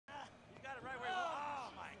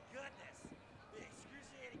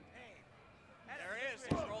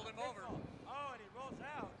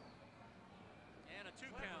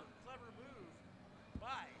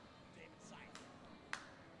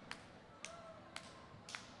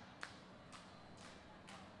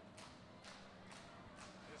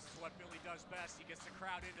Billy does best. He gets the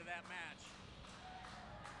crowd into that match.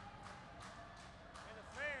 And the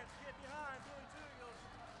fans get behind Billy Two Eagles.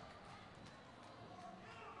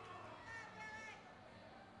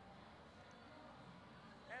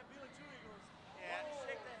 And Billy Two Eagles. Yeah.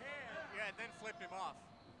 Shake the hand. Yeah, and then flip him off.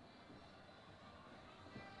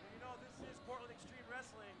 And you know, this is Portland Extreme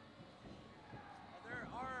Wrestling. And there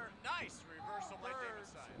are nice reversal by Damon birds.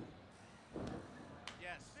 Scythe.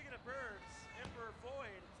 Yes. Speaking of birds, Emperor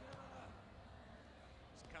Void.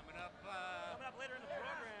 It's coming up Later in the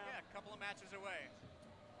program. Yeah, a couple of matches away.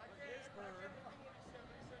 With his bird.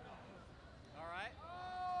 All right.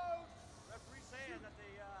 Referee saying that the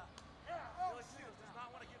Billy Two Eagles does not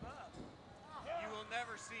want to give up. You will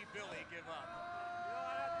never see Billy give up. You know,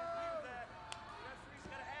 I have to agree with that. The referee's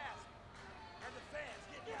got to ask. And the fans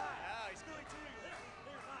get behind. Yeah, he's Billy Two Eagles.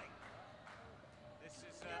 Here's Mike. This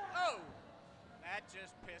is, oh! That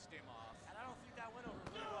just pissed him off. And I don't think that went over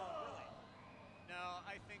really well, Billy. No,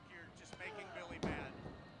 I think you're just making Billy mad.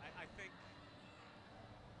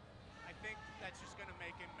 I think that's just going to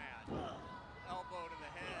make him mad. Elbow to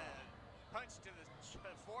the head, punch to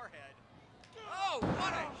the forehead. Oh,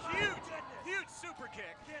 what a huge super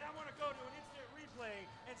kick. Kid, I want to go to an instant replay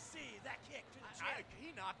and see that kick to the chin.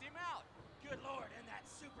 He knocked him out. Good Lord, and that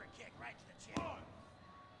super kick right to the chin.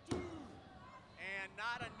 1, 2. And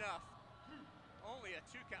not enough. Only a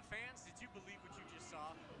 2 count. Fans, did you believe what you just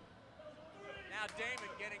saw? Now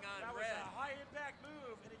Damon getting on that red. That was a high impact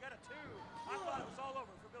move, and he got a 2. I thought it was all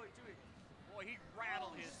over for Billy Two Eagles. Boy, he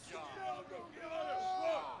rattled his jaw.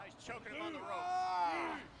 He's choking him on the rope.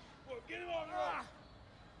 Well, get him on the rope.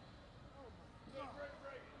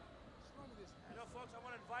 You know, folks, I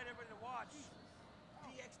want to invite everybody to watch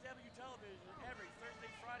DXW television every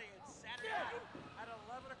Thursday, Friday, and Saturday night at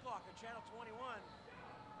 11 o'clock on Channel 21.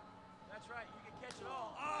 That's right, you can catch it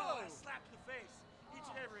all. Oh, a slap to the face each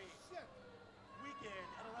and every weekend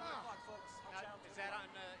at 11 o'clock, folks. On Channel 21. Is that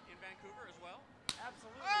on in Vancouver as well?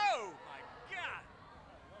 Absolutely. Oh, my God.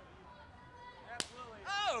 Absolutely.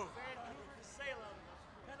 Oh! Vancouver to Salem,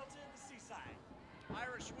 Pendleton to Seaside.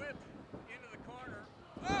 Irish whip into the corner.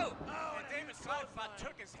 Oh! And Damon Scythe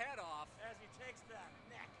took his head off. As he takes the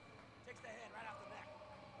neck, takes the head right off the neck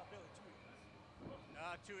of Billy Two Eagles.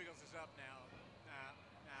 Two Eagles is up now.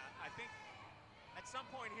 I think at some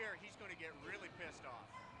point here, he's going to get really pissed off.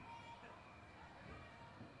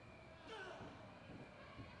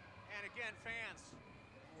 And again, fans,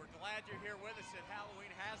 we're glad you're here with us at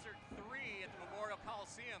Halloween Hazard 3 at the Memorial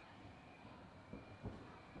Coliseum.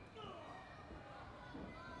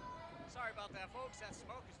 Sorry about that, folks. That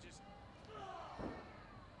smoke is just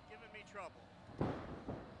giving me trouble.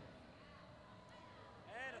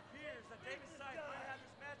 And it appears that Damon Scythe might have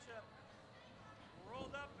this matchup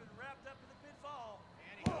rolled up and wrapped up in the pinfall.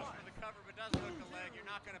 And he goes for the cover, but doesn't hook the leg. You're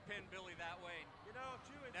not going to pin Billy that way. You know,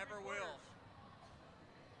 2 and 3 Never will.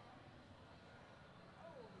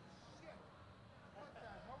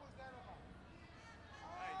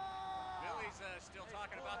 Billy's still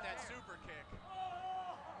talking about that super kick.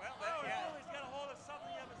 Well, Billy's got a hold of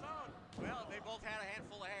something of his own. Well, they both had a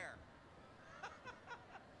handful of hair.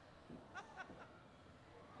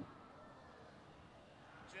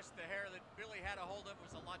 Just the hair that Billy had a hold of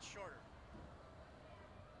was a lot shorter.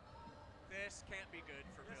 This can't be good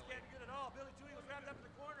for Billy. This can't be good at all. Billy Two Eagles wrapped up in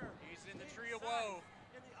the corner. He's in the tree of woe.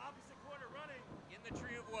 In the opposite corner running. In the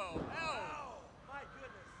tree of woe. Oh! Oh, my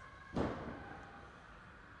goodness.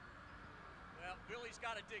 Well, Billy's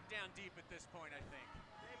got to dig down deep at this point, I think.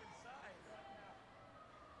 Damon Scythe.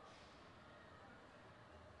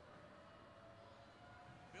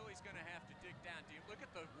 Billy's going to have to dig down deep. Look at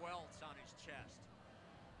the welts on his chest.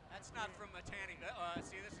 That's not from a tanning.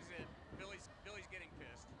 See, this is it. Billy's getting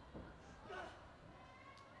pissed.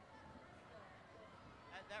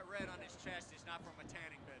 That red on his chest is not from a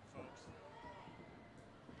tanning bed, folks.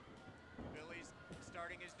 Billy's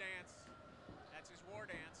starting his dance. That's his war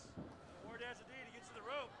dance. War dance indeed. He gets to the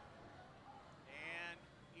rope. And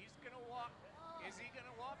he's going to walk. Is he going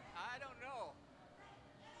to walk? I don't know.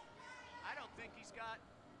 I don't think he's got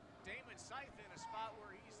Damon Scythe in a spot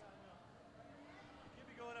where he's... He could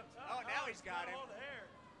be going up top. Oh, now he's got him. Hold the hair.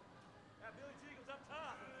 Now Billy Two Eagles up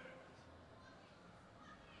top.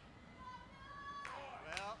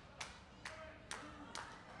 Well,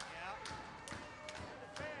 yeah. And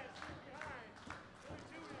the fans behind Billy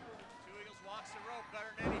Two Eagles. Two Eagles walks the rope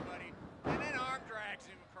better than anybody, and then arm drags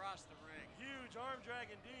him across the ring. Huge arm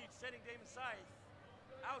drag indeed, sending Damon Scythe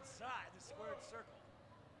outside the squared circle.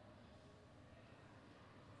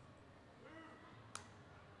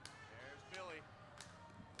 There's Billy,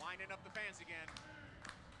 winding up the fans again.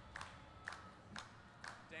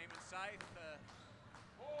 Damon Scythe.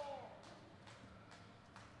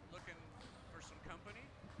 looking for some company.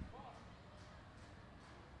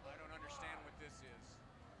 I don't understand what this is.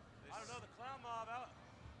 I don't know, the Clown Mob out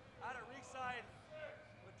at ringside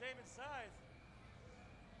with Damon Scythe.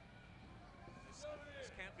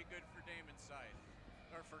 This can't be good for Damon Scythe,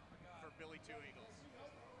 or for Billy Two Eagles.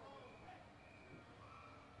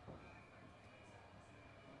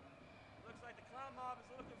 Looks like the Clown Mob is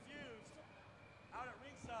a little confused out at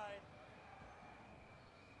ringside.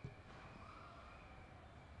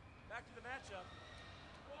 Back to the matchup.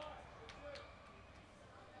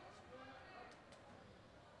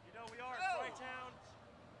 You know, we are at Fright Town,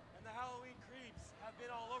 and the Halloween creeps have been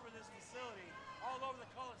all over this facility, all over the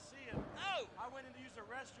Coliseum. Oh! I went in to use the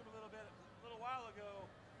restroom a little while ago,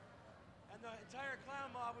 and the entire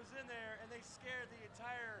Clown Mob was in there, and they scared the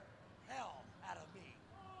entire hell out of me.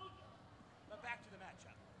 But back to the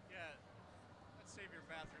matchup. Yeah, let's save your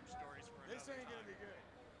bathroom stories for another This ain't time. gonna be good.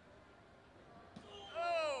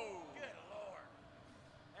 Oh! Good Lord.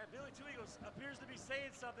 And Billy Two Eagles appears to be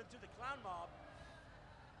saying something to the Clown Mob.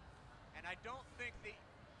 And I don't think they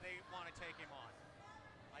want to take him on.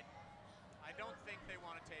 I don't think they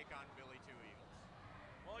want to take on Billy Two Eagles.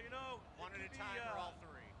 Well, you know, One it at a could time be, or all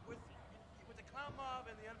three. With the Clown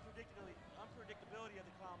Mob and the unpredictability of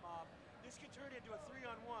the Clown Mob, this could turn into a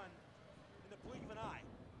 3-on-1 in the blink of an eye.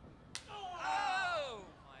 Oh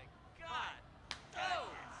my God!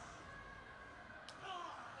 Oh!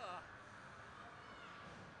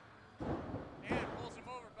 And pulls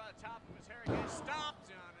him over by the top of his hair. He gets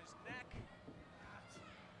stomped on his neck. And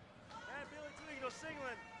Billy Two Eagles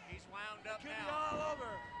signaling. He's wound up Could be now. all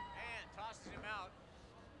over. And tosses him out.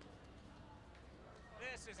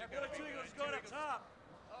 This isn't And going Billy to be Two good. Eagles is going up top.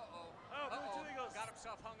 Uh-oh. Oh, Billy Two Eagles. Got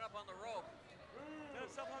himself hung up on the rope. Got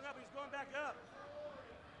himself hung up. He's going back up.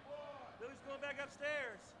 Billy's going back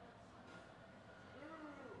upstairs.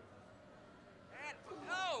 And,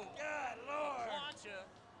 oh! God, Lord. Plancha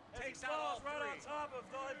As takes he out all falls right on three. top of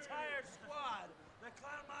the entire squad. The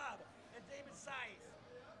Clown Mob and Damon Scythe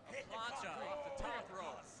hit the Plancha concrete off the top here at the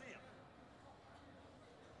rope. Coliseum.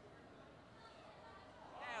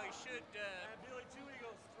 Now he should And Billy Two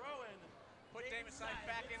Eagles throwing. put Damon Scythe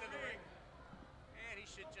back into the ring. ring. And he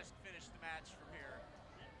should just finish the match from here.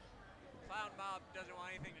 Clown Mob doesn't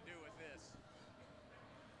want anything to do with this.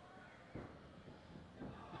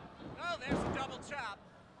 Oh, there's a double chop.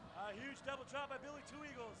 A huge double chop by Billy Two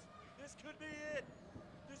Eagles. This could be it.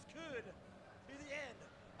 This could be the end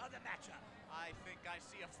of the matchup. I think I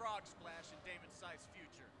see a frog splash in Damon Scythe's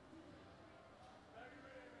future.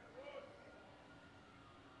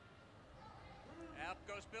 Up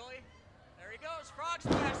goes Billy. There he goes. Frog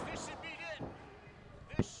splash. This should be it.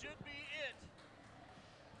 This should be it.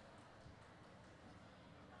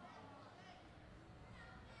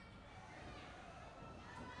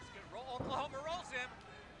 He's going to roll. Oklahoma rolls him.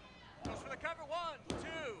 Goes for the cover. 1, 2,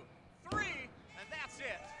 3. And that's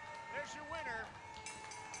it. There's your winner.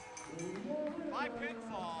 By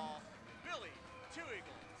pinfall, Billy Two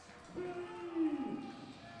Eagles.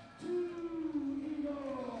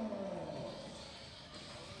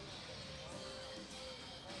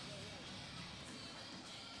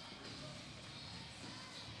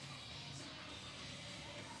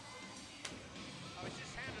 I was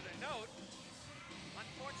just handed a note.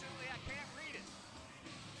 Unfortunately, I can't read it.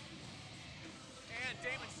 And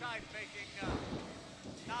Damon Scythe making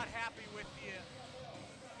not happy with the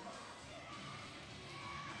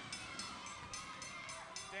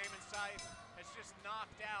Damon Scythe has just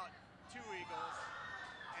knocked out Two Eagles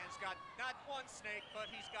and has got not one snake, but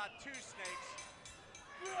he's got 2 snakes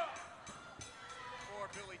for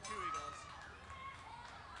Billy Two Eagles.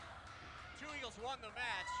 Two Eagles won the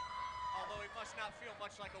match, although he must not feel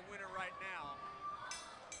much like a winner right now.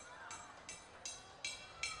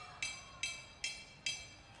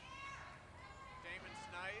 Damon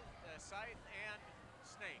Scythe and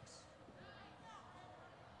snakes.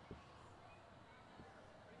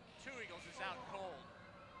 Two Eagles is out cold.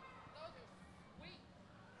 Those are sweet.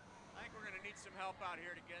 I think we're going to need some help out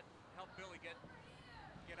here to help Billy get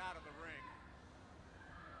out of the ring.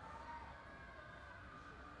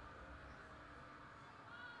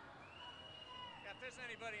 Yeah, if there's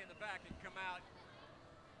anybody in the back that can come out,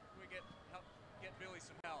 we help get Billy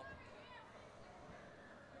some help.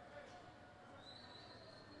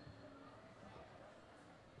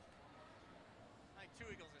 I think Two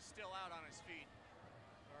Eagles is still out on his feet,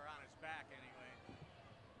 or on his back anyway.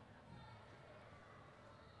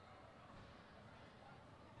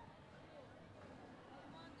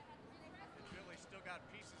 And Billy's still got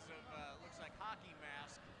pieces of, looks like hockey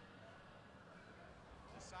mask,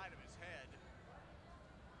 the side of his head.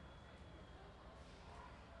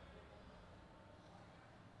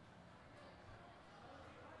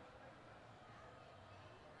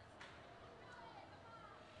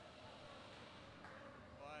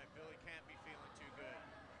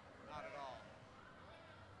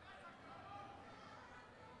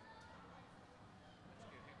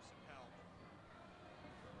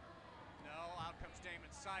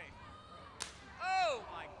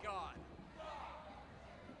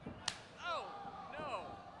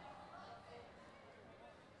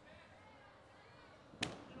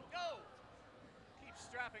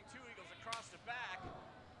 slapping Two Eagles across the back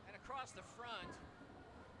and across the front.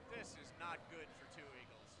 This is not good for Two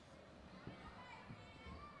Eagles.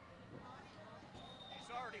 He's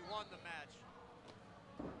already won the match.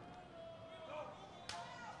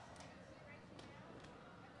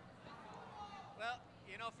 Well,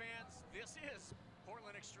 you know, fans, this is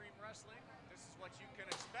Portland Extreme Wrestling. This is what you can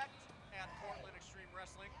expect at Portland Extreme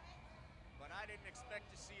Wrestling. But I didn't expect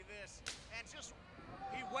to see this. And just,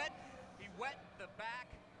 he wet the back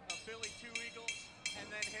of Billy Two Eagles and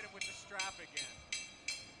then hit him with the strap again.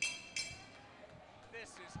 This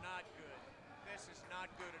is not good. This is not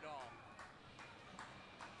good at all.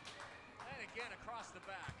 And again, across the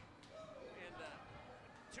back. And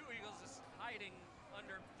Two Eagles is hiding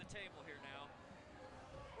under the table here now.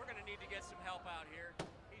 We're gonna need to get some help out here.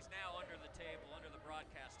 He's now under the table, under the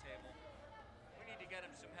broadcast table. We need to get him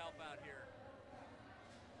some help out here.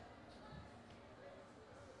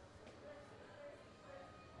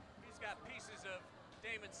 He's got pieces of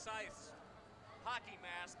Damon Scythe's hockey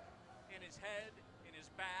mask in his head, in his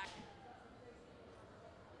back.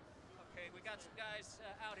 Okay, we got some guys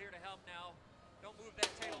out here to help now. Don't move that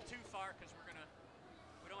table too far because we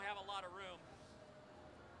don't have a lot of room.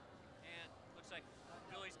 And looks like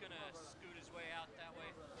Billy's gonna scoot his way out that way.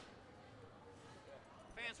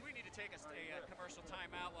 Fans, we need to take a commercial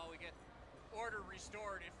timeout while we get order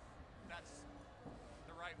restored, if that's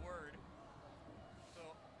the right word.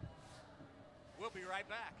 So we'll be right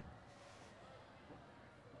back.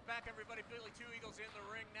 Back, everybody. Billy Two Eagles in the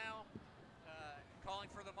ring now, calling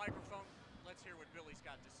for the microphone. Let's hear what Billy's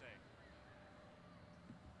got to say.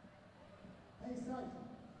 Hey, Scythe,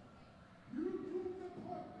 you proved the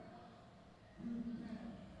point.